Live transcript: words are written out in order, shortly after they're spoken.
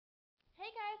Hey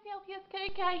guys, the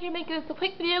LPsKitterKatter here making this a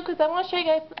quick video because I want to show you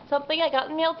guys something I got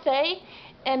in the mail today.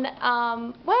 And,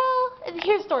 well,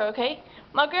 here's the story, okay?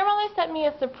 My grandmother sent me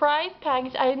a surprise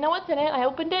package. I didn't know what's in it. I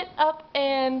opened it up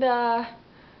and,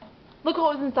 look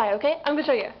what was inside, okay? I'm going to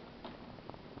show you.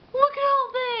 Look at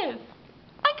all this!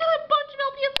 I got a bunch of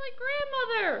LPS for my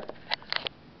grandmother!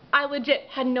 I legit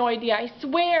had no idea, I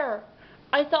swear!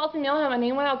 I saw it in the mail, had my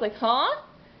name on it, I was like, huh?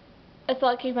 I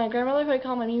saw it came from my grandmother, who I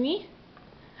call my Mimi.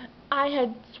 I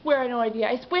swear I had no idea.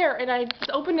 I swear, and I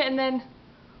just opened it, and then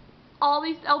all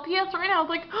these LPS right now. I was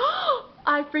like, oh!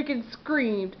 I freaking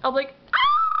screamed. I was like,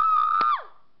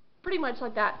 ah! Pretty much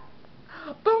like that.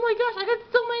 But oh my gosh, I got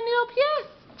so many new LPS.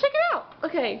 Check it out.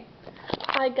 Okay,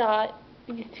 I got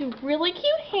these two really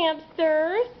cute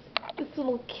hamsters. This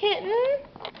little kitten.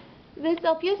 This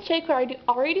LPS chick who I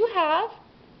already do have.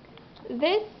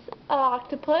 This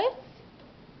octopus.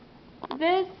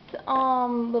 This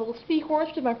little seahorse,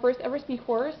 which is my first ever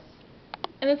seahorse,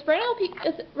 and this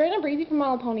random breezy from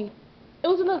My Little Pony.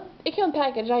 It came in a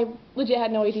package. I legit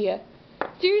had no idea.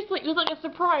 Seriously, it was like a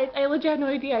surprise. I legit had no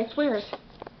idea. I swear.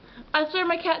 I swear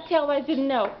my cat tail, I didn't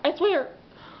know. I swear.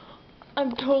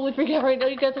 I'm totally freaking out right now.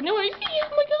 You guys have no idea.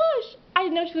 Oh my gosh! I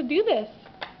didn't know she would do this.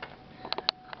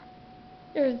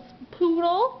 There's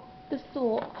Poodle. This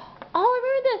little. Oh, I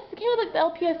remember this. It came with like the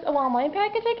LPS online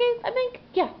package. I think.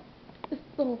 Yeah. This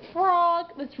little frog,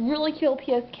 this really cute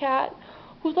LPS cat,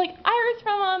 who's like Iris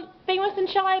from Famous and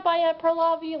Shy by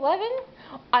Perlavi 11.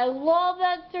 I love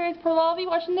that series, Perlavi,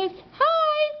 watching this.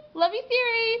 Hi! Love you,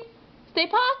 series! Stay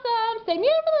possum! Stay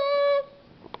marvelous!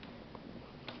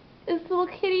 This little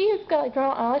kitty who's got like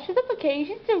drawn eyelashes. That's okay,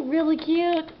 she's still really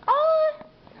cute. Oh!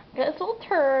 Got this little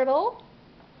turtle.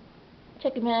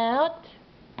 Check him out.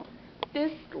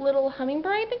 This little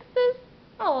hummingbird, I think this is.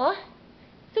 Aw,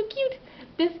 so cute.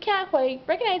 This cat who I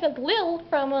recognize as Lil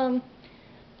from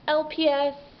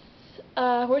LPS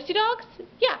Horsey Dogs.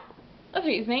 Yeah, that's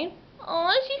his name.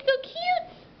 Aw, she's so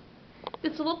cute.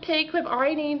 This little pig who I've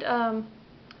already named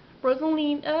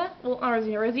Rosalina, well not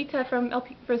Rosalina, Rosita from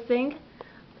for Sing.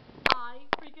 I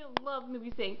freaking love the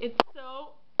movie Sing. It's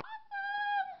so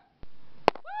awesome!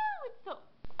 Woo! It's so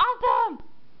awesome!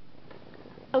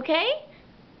 Okay,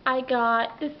 I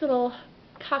got this little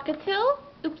cockatiel.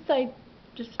 Oops, I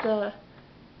just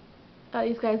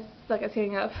these guys suck at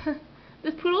standing up.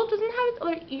 This poodle doesn't have its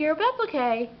other ear, but that's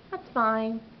okay. That's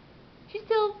fine. She's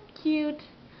still cute.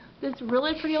 This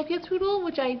really pretty LPS poodle,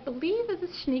 which I believe is a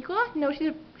Shaniqua. No,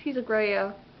 she's a gray.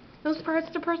 Those parts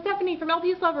to Persephone from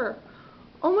LPS Lover.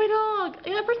 Oh my dog! I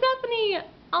got Persephone!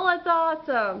 Oh, that's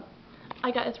awesome.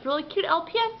 I got this really cute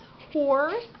LPS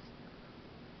horse.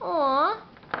 Aww.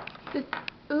 This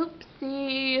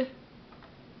oopsie.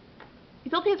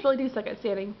 These LPS really do suck at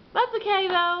standing. That's okay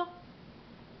though.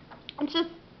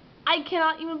 I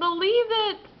cannot even believe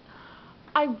it.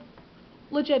 I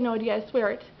legit had no idea, I swear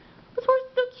it. This horse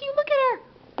is so cute, look at her.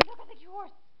 Look at the cute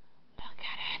horse. Look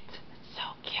at it. It's so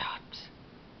cute.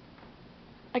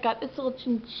 I got this little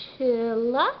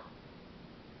chinchilla.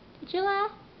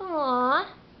 Aww.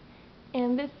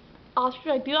 And this ostrich,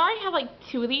 I do already have like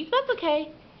two of these, but that's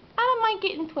okay. I don't mind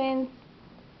getting twins.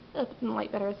 Let's put the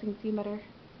light better so you can see better.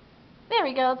 There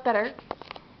we go, it's better.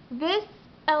 This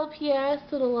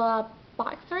LPS little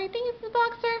boxer, I think it's the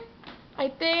boxer. I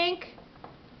think.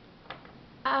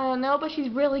 I don't know, but she's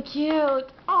really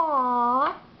cute.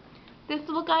 Aww. This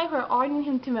little guy, who I already knew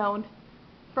him Timon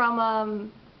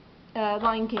from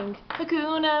Lion King.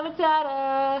 Hakuna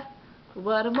Matata.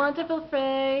 What a wonderful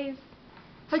phrase.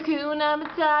 Hakuna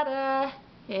Matata.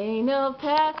 Ain't no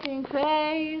passing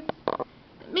craze.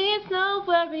 It means no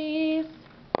worries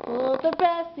for the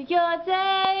rest of your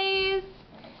days.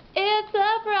 It's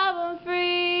a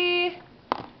problem-free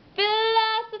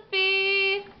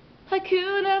philosophy.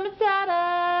 Hakuna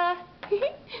Matata.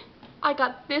 I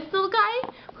got this little guy,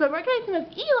 who I recognize him as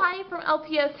Eli from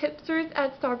LPS Hipsters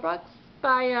at Starbucks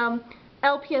by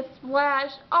LPS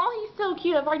Flash. Oh, he's so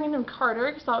cute. I've already named him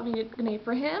Carter, because that would be a good name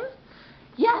for him.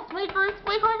 Yes, my first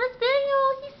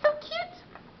spaniel. He's so cute.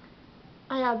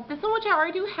 I have this one, which I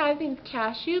already do have. His name's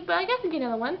Cashew, but I guess I can get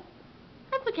another one.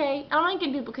 That's okay. I don't mind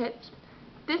getting duplicates.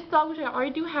 This dog, which I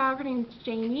already do have, her name's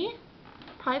Jamie.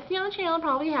 Probably see on the channel,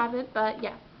 probably have it, but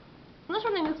yeah. I'm not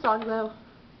sure name this dog though.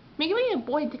 Maybe we need a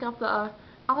boy to take off the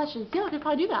eyelashes. Yeah, I could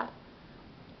probably do that.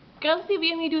 Guys, see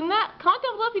me doing that? Comment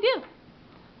down below if you do.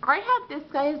 I already have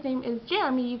this guy. His name is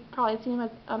Jeremy. You've probably seen him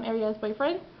as Aria's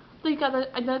boyfriend. So you got the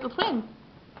identical twin.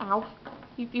 Ow.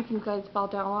 These guys fall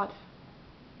down a lot.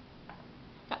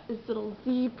 Got this little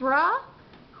zebra,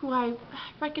 who I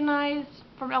recognized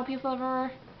from LPS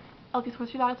Lover. LPS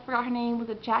Horsey Dogs, forgot her name. Was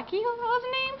it Jackie? What was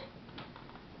her name?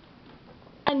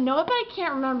 I know it, but I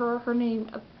can't remember her name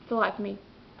for the life of me.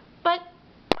 But,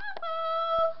 I'm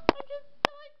just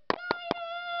so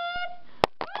excited!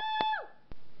 Woo!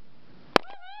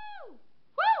 Woo!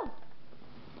 Woo!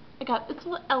 I got this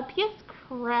little LPS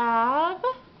crab.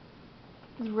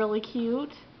 It's really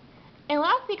cute. And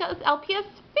lastly, I got this LPS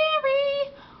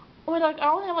fairy. Oh my god, I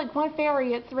only have like one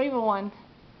fairy. It's the rainbow one.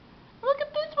 Look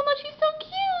at this one. She's so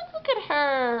cute. Look at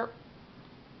her.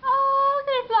 Oh, look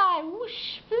at her fly.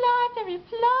 Whoosh, fly, fairy,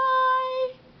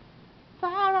 fly.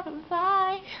 Fly, rabbit,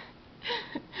 fly.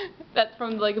 That's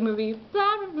from the Lego movie.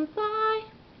 Fly, rabbit, fly.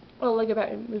 Well, Lego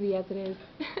Batman movie as it is.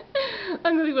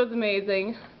 That movie was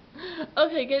amazing.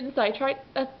 Okay, getting sidetracked.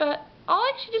 But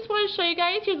I actually just want to show you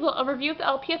guys. Here's a little overview of the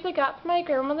LPS I got from my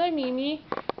grandmother, Mimi.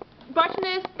 Watching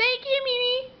this, thank you,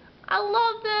 Mimi. I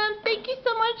love them. Thank you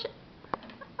so much.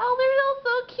 Oh, they're all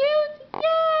so cute.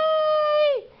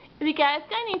 Yay! If you guys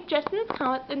got any suggestions,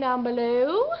 comment them down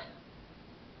below.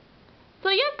 So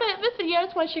yes, but this video, I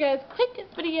just want to show you guys a quick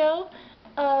video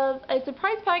of a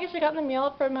surprise package I got in the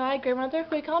mail from my grandmother,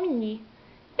 who we call Mimi.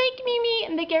 Thank you, Mimi,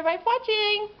 and thank you everybody for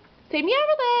watching. Stay meow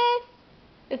for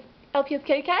this. It's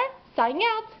LPsKitterKatter signing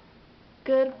out.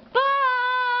 Goodbye.